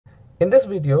In this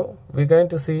video, we're going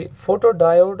to see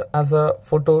photodiode as a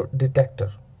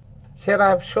photodetector. Here I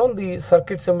have shown the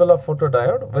circuit symbol of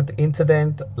photodiode with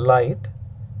incident light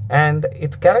and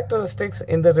its characteristics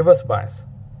in the reverse bias,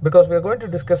 because we are going to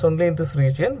discuss only in this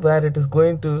region where it is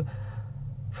going to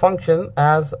function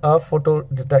as a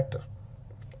photodetector.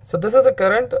 So this is the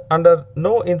current under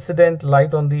no incident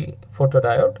light on the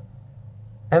photodiode.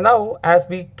 And now as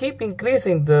we keep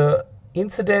increasing the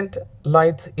incident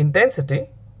light's intensity,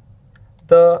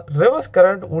 the reverse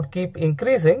current would keep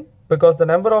increasing because the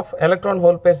number of electron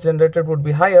hole pairs generated would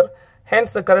be higher.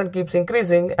 Hence the current keeps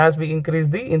increasing as we increase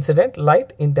the incident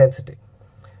light intensity.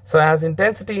 So as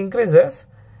intensity increases,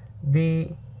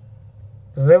 the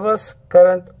reverse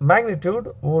current magnitude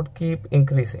would keep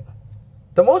increasing.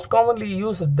 The most commonly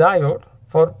used diode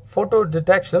for photo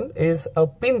detection is a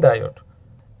pin diode.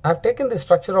 I have taken the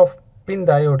structure of pin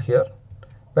diode here,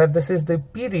 where this is the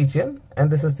P region and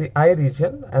this is the I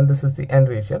region and this is the N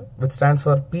region, which stands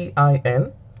for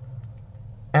PIN.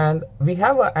 And we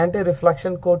have an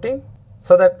anti-reflection coating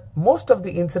so that most of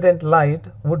the incident light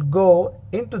would go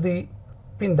into the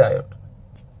pin diode.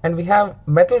 And we have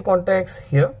metal contacts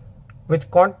here which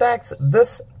contacts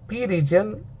this P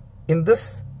region in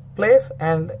this place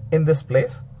and in this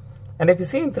place. And if you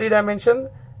see in 3 dimension,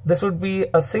 this would be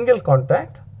a single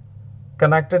contact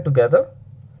connected together.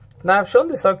 Now I have shown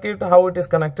the circuit how it is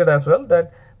connected as well,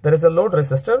 that there is a load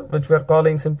resistor which we are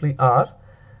calling simply R,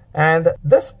 and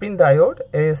this pin diode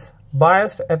is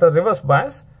biased at a reverse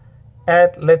bias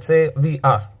at, let's say,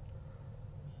 VR.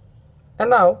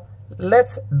 And now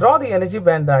let's draw the energy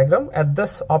band diagram at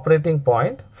this operating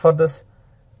point for this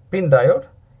pin diode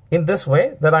in this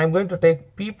way, that I am going to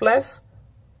take P plus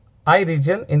I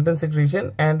region, intrinsic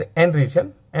region, and N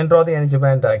region and draw the energy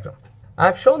band diagram. I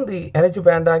have shown the energy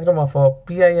band diagram of a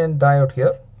PIN diode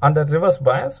here under reverse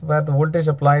bias where the voltage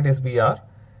applied is VR.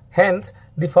 Hence,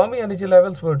 the Fermi energy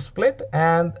levels would split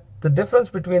and the difference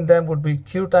between them would be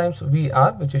Q times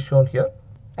VR, which is shown here.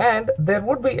 And there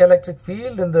would be electric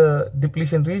field in the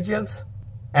depletion regions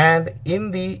and in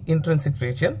the intrinsic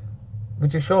region,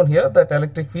 which is shown here, that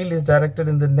electric field is directed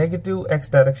in the negative X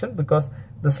direction because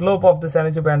the slope of this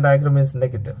energy band diagram is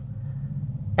negative.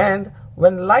 And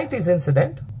when light is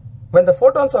incident, when the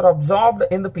photons are absorbed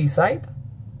in the P side,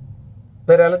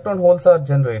 where electron holes are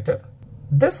generated,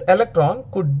 this electron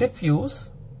could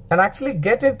diffuse and actually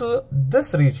get into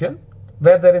this region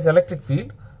where there is electric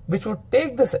field, which would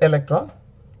take this electron,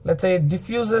 let's say it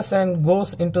diffuses and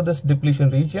goes into this depletion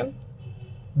region.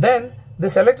 Then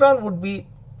this electron would be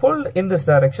pulled in this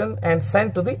direction and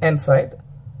sent to the N side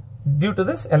due to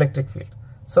this electric field.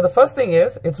 So the first thing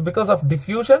is, it's because of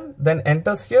diffusion, then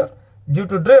enters here. Due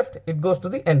to drift, it goes to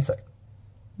the N side.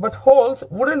 But holes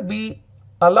wouldn't be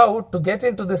allowed to get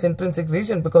into this intrinsic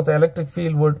region because the electric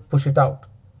field would push it out.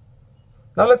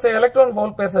 Now let's say electron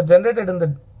hole pairs are generated in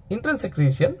the intrinsic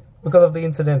region because of the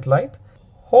incident light.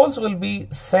 Holes will be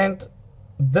sent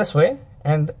this way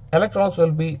and electrons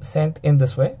will be sent in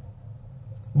this way.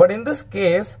 But in this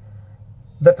case,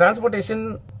 the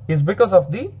transportation is because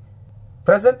of the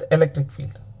present electric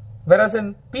field. Whereas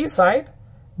in P side,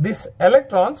 these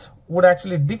electrons would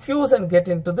actually diffuse and get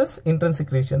into this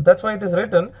intrinsic region. That's why it is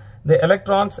written the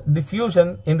electrons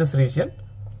diffusion in this region.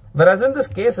 Whereas in this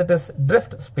case, it is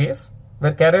drift space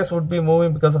where carriers would be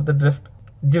moving because of the drift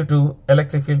due to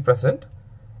electric field present.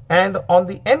 And on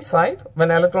the N side,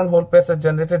 when electron hole pairs are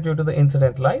generated due to the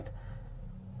incident light,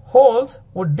 holes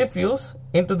would diffuse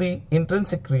into the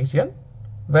intrinsic region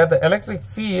where the electric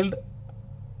field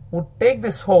would take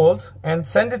these holes and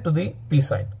send it to the P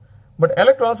side. But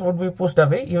electrons would be pushed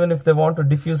away even if they want to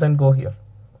diffuse and go here.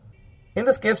 In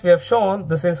this case, we have shown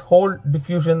this is hole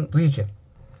diffusion region.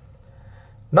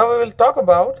 Now we will talk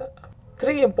about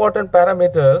 3 important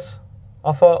parameters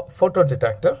of a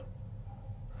photodetector.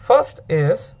 First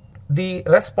is the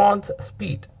response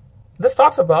speed. This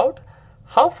talks about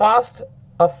how fast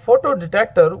a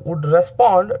photodetector would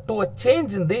respond to a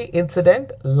change in the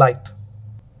incident light.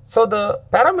 So the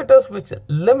parameters which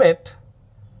limit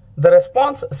the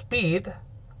response speed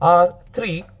are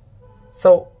 3.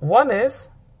 So one is,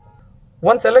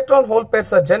 once electron hole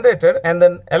pairs are generated and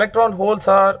then electron holes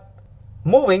are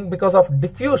moving because of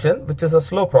diffusion, which is a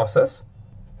slow process,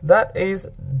 that is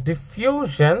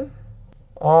diffusion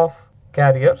of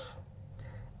carriers.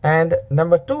 And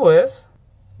number 2 is,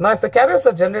 now if the carriers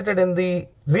are generated in the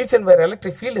region where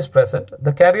electric field is present,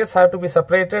 the carriers have to be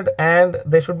separated and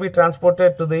they should be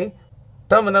transported to the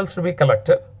terminals to be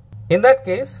collected. In that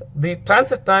case, the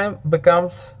transit time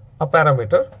becomes a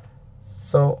parameter.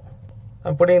 So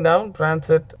I'm putting down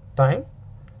transit time.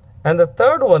 And the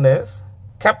third one is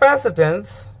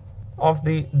capacitance of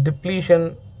the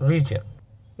depletion region.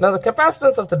 Now the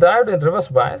capacitance of the diode in reverse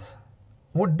bias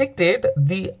would dictate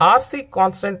the RC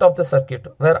constant of the circuit,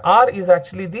 where R is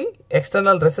actually the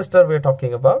external resistor we are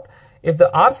talking about. If the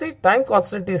RC time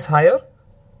constant is higher,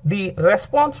 the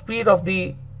response speed of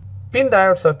the pin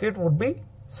diode circuit would be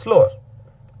slower,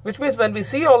 which means when we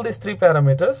see all these three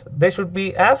parameters, they should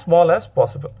be as small as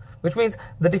possible, which means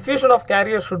the diffusion of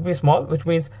carriers should be small, which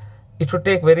means it should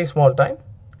take very small time,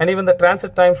 and even the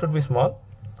transit time should be small.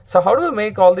 So how do we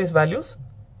make all these values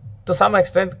to some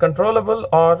extent controllable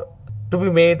or to be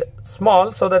made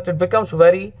small so that it becomes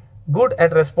very good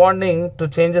at responding to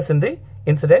changes in the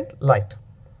incident light?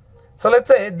 So let's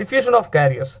say diffusion of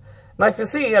carriers. Now if you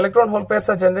see electron hole pairs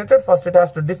are generated, first it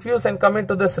has to diffuse and come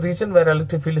into this region where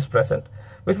electric field is present,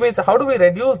 which means how do we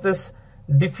reduce this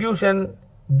diffusion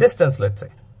distance, let's say.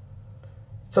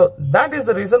 So that is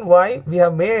the reason why we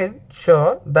have made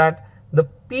sure that the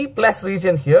P plus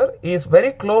region here is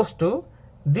very close to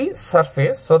the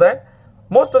surface, so that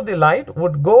most of the light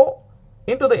would go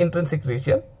into the intrinsic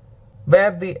region,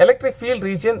 where the electric field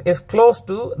region is close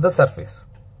to the surface.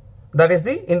 That is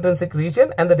the intrinsic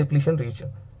region and the depletion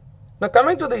region. Now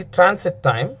coming to the transit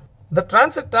time, the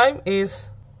transit time is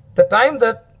the time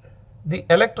that the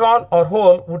electron or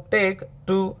hole would take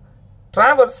to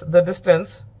traverse the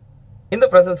distance in the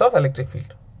presence of electric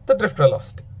field, the drift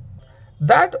velocity.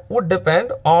 That would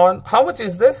depend on how much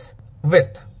is this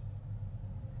width.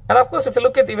 And of course, if you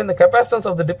look at even the capacitance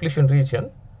of the depletion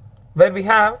region, where we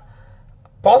have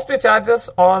positive charges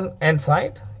on N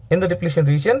side in the depletion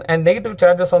region and negative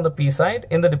charges on the P side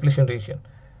in the depletion region.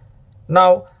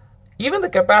 Now, even the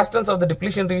capacitance of the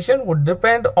depletion region would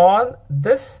depend on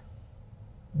this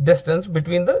distance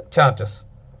between the charges.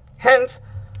 Hence,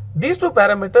 these two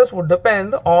parameters would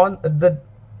depend on the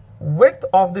width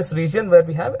of this region where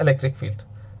we have electric field.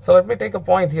 So let me take a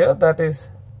point here, that is,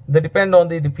 they depend on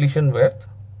the depletion width.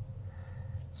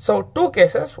 So two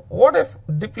cases, what if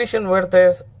depletion width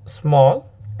is small,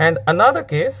 and another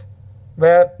case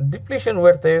where depletion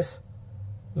width is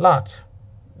large.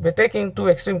 We're taking two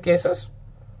extreme cases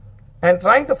and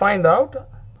trying to find out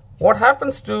what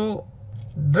happens to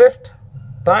drift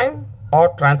time or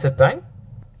transit time,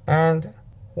 and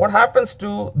what happens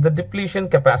to the depletion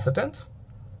capacitance,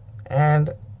 and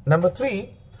number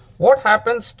three, what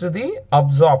happens to the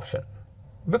absorption.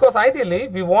 Because ideally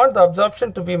we want the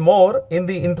absorption to be more in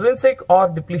the intrinsic or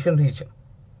depletion region.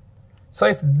 So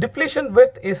if depletion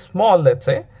width is small, let's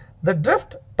say, the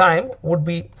drift time would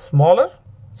be smaller,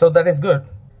 so that is good,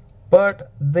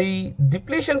 but the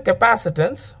depletion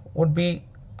capacitance would be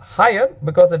higher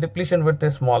because the depletion width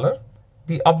is smaller.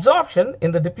 The absorption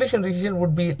in the depletion region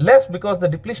would be less because the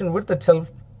depletion width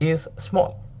itself is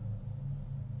small.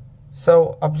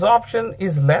 So absorption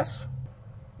is less.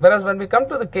 Whereas when we come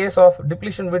to the case of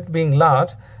depletion width being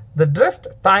large, the drift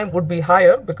time would be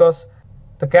higher because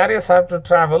the carriers have to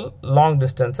travel long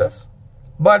distances.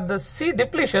 But the C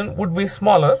depletion would be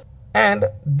smaller and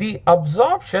the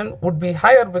absorption would be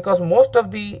higher because most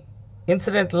of the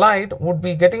incident light would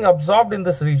be getting absorbed in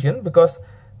this region because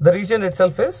the region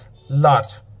itself is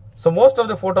large. So most of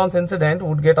the photons incident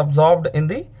would get absorbed in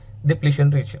the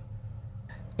depletion region.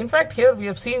 In fact, here we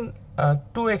have seen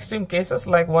two extreme cases,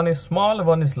 like one is small,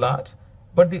 one is large,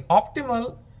 but the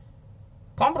optimal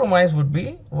compromise would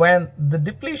be when the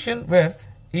depletion width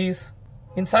is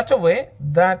in such a way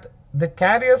that the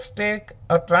carriers take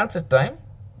a transit time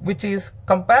which is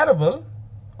comparable,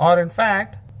 or in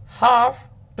fact half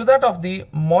to that of the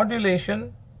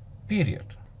modulation period.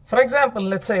 For example,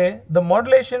 let's say the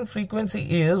modulation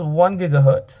frequency is 1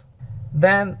 gigahertz,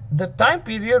 then the time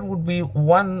period would be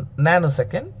 1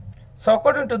 nanosecond. So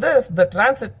according to this, the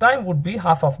transit time would be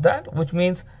half of that, which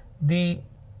means the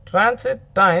transit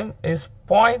time is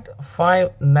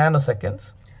 0.5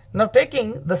 nanoseconds. Now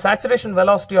taking the saturation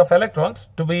velocity of electrons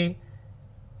to be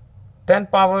 10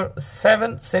 power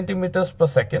 7 centimeters per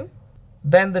second,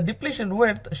 then the depletion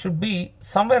width should be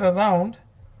somewhere around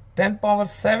 10 power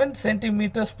 7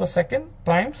 centimeters per second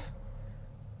times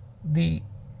the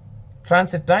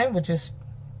transit time, which is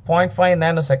 0.5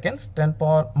 nanoseconds, 10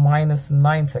 power minus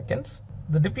 9 seconds.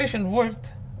 The depletion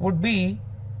width would be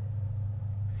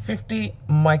 50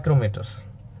 micrometers.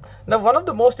 Now, one of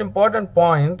the most important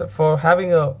point for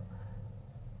having a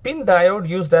pin diode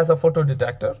used as a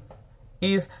photodetector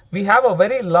is we have a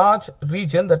very large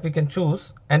region that we can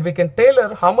choose, and we can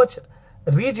tailor how much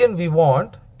region we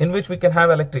want in which we can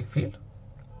have electric field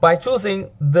by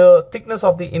choosing the thickness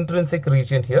of the intrinsic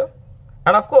region here.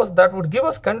 And of course, that would give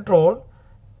us control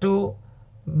to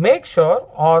make sure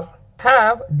or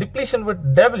have depletion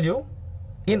with W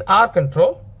in our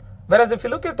control, Whereas if you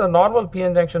look at a normal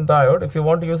p-n junction diode, if you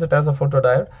want to use it as a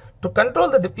photodiode, to control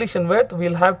the depletion width,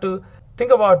 we'll have to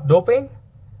think about doping,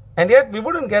 and yet we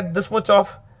wouldn't get this much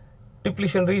of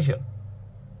depletion region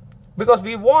because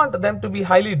we want them to be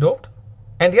highly doped,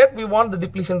 and yet we want the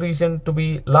depletion region to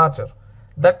be larger.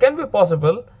 That can be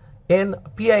possible in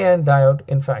PIN diode,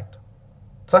 in fact.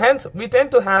 So hence we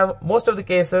tend to have most of the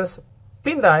cases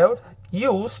PIN diode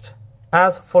used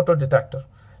as photodetector.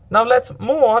 Now let's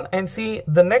move on and see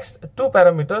the next two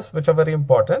parameters which are very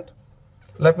important.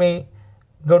 Let me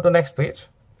go to next page.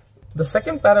 The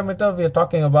second parameter we are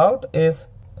talking about is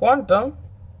quantum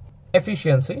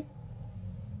efficiency.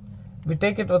 We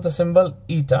take it with the symbol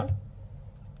eta.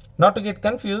 Not to get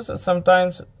confused,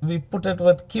 sometimes we put it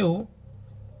with Q,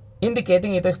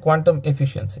 indicating it is quantum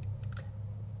efficiency,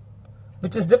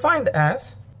 which is defined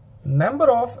as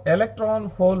number of electron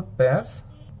hole pairs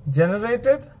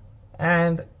generated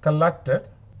and collected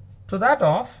to that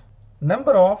of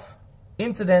number of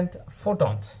incident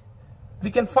photons.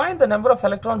 We can find the number of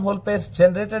electron hole pairs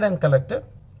generated and collected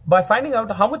by finding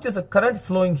out how much is the current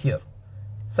flowing here.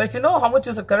 So if you know how much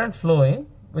is the current flowing,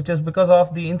 which is because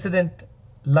of the incident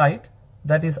light,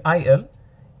 that is IL,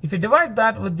 if you divide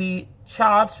that with the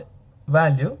charge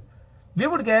value, we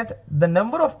would get the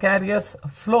number of carriers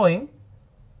flowing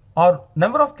or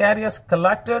number of carriers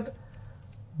collected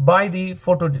by the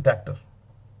photodetector.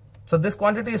 So this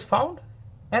quantity is found,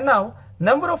 and now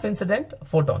number of incident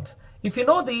photons. If you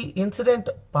know the incident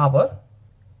power,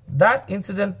 that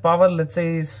incident power, let's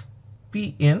say, is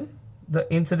P in,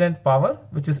 the incident power,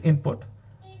 which is input,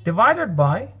 divided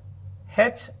by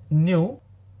h nu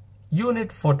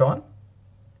unit photon.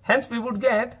 Hence we would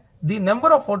get the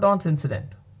number of photons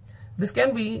incident. This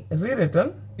can be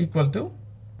rewritten equal to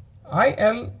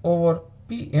IL over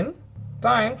P in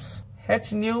times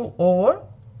h nu over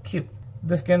Q.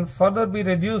 This can further be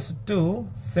reduced to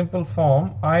simple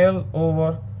form IL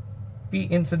over P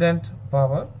incident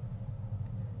power,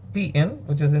 P in,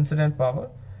 which is incident power,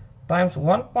 times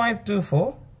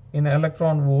 1.24 in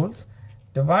electron volts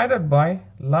divided by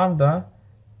lambda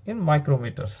in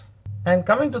micrometers. And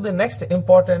coming to the next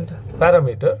important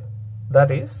parameter,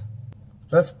 that is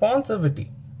responsivity,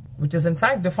 which is in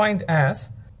fact defined as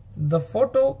the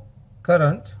photo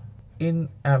current in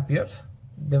amperes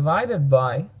divided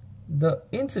by the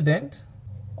incident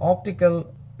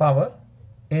optical power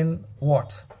in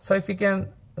watts. So if you can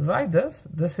write this,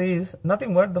 this is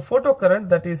nothing but the photo current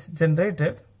that is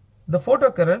generated. The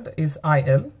photo current is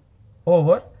IL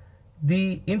over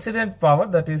the incident power,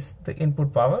 that is the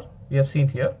input power we have seen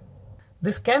here.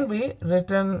 This can be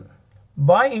written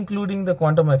by including the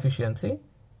quantum efficiency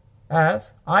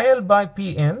as IL by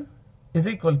Pn is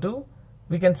equal to,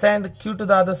 we can send Q to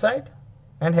the other side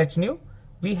and h nu.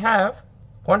 We have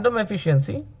quantum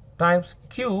efficiency times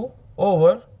Q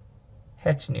over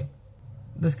h nu.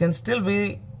 This can still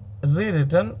be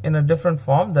rewritten in a different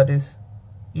form, that is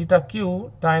eta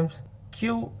Q times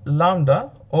Q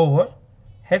lambda over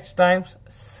h times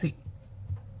C.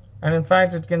 And in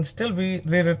fact it can still be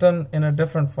rewritten in a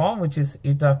different form, which is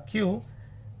eta Q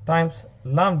times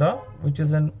lambda, which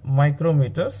is in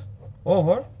micrometers,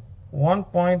 over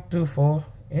 1.24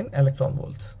 in electron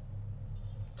volts.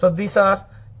 So these are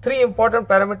three important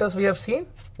parameters we have seen.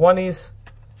 One is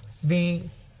the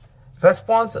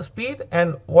response speed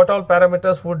and what all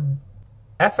parameters would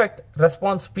affect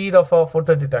response speed of a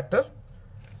photodetector,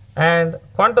 and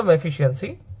quantum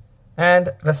efficiency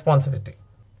and responsivity.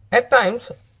 At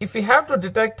times, if we have to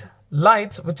detect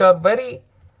lights which are very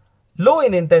low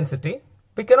in intensity,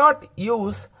 we cannot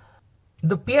use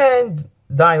the PIN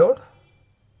diode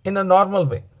in a normal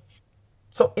way.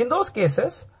 So in those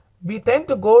cases, we tend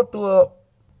to go to a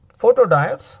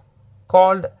photodiodes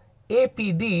called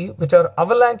APD, which are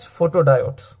avalanche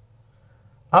photodiodes.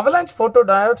 Avalanche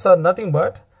photodiodes are nothing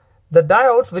but the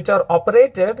diodes which are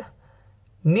operated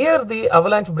near the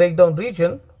avalanche breakdown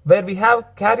region where we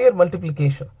have carrier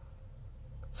multiplication.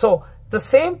 So the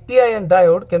same PIN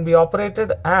diode can be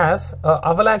operated as an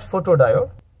avalanche photodiode,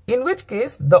 in which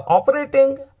case the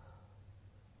operating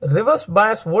reverse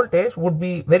bias voltage would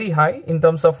be very high in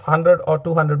terms of 100 or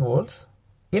 200 volts,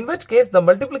 in which case the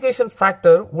multiplication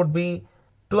factor would be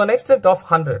to an extent of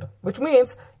 100, which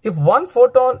means if one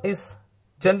photon is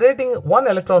generating one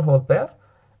electron hole pair,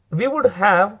 we would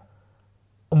have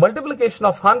a multiplication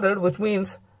of 100, which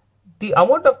means the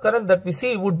amount of current that we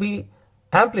see would be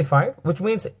amplified, which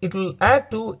means it will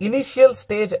add to initial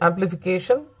stage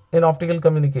amplification in optical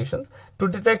communications to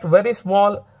detect very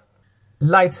small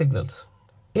light signals.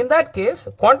 In that case,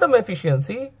 quantum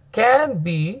efficiency can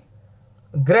be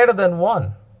greater than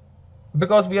 1.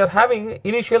 because we are having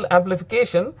initial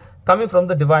amplification coming from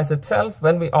the device itself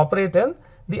when we operate in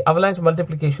the avalanche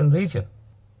multiplication region.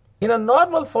 In a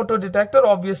normal photodetector,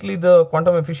 obviously the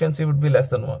quantum efficiency would be less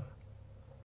than 1.